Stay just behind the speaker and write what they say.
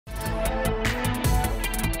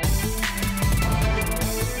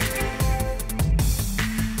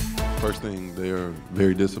First thing, they are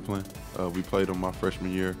very disciplined. We played them my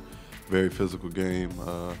freshman year, very physical game.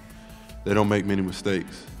 They don't make many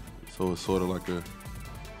mistakes, so it's sort of like a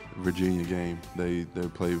Virginia game. They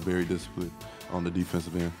play very disciplined on the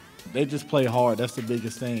defensive end. They just play hard. That's the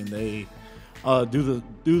biggest thing. They do the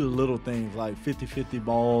little things like 50-50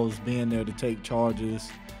 balls, being there to take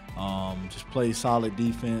charges, just play solid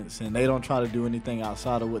defense, and they don't try to do anything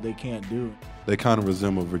outside of what they can't do. They kind of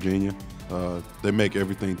resemble Virginia. They make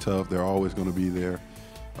everything tough. They're always going to be there.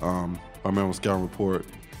 I remember on Scout Report,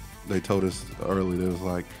 they told us early, they was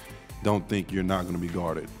like, don't think you're not going to be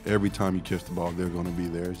guarded. Every time you catch the ball, they're going to be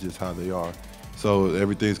there. It's just how they are. So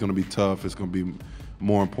everything's going to be tough. It's going to be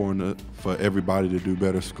more important for everybody to do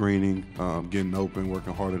better screening, getting open,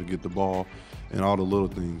 working harder to get the ball, and all the little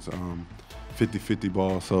things. 50-50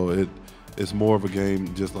 ball, so it's more of a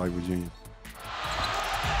game just like Virginia.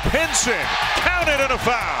 Pinson, counted and a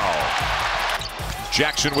foul.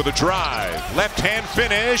 Jackson with a drive, left hand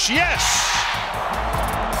finish, yes!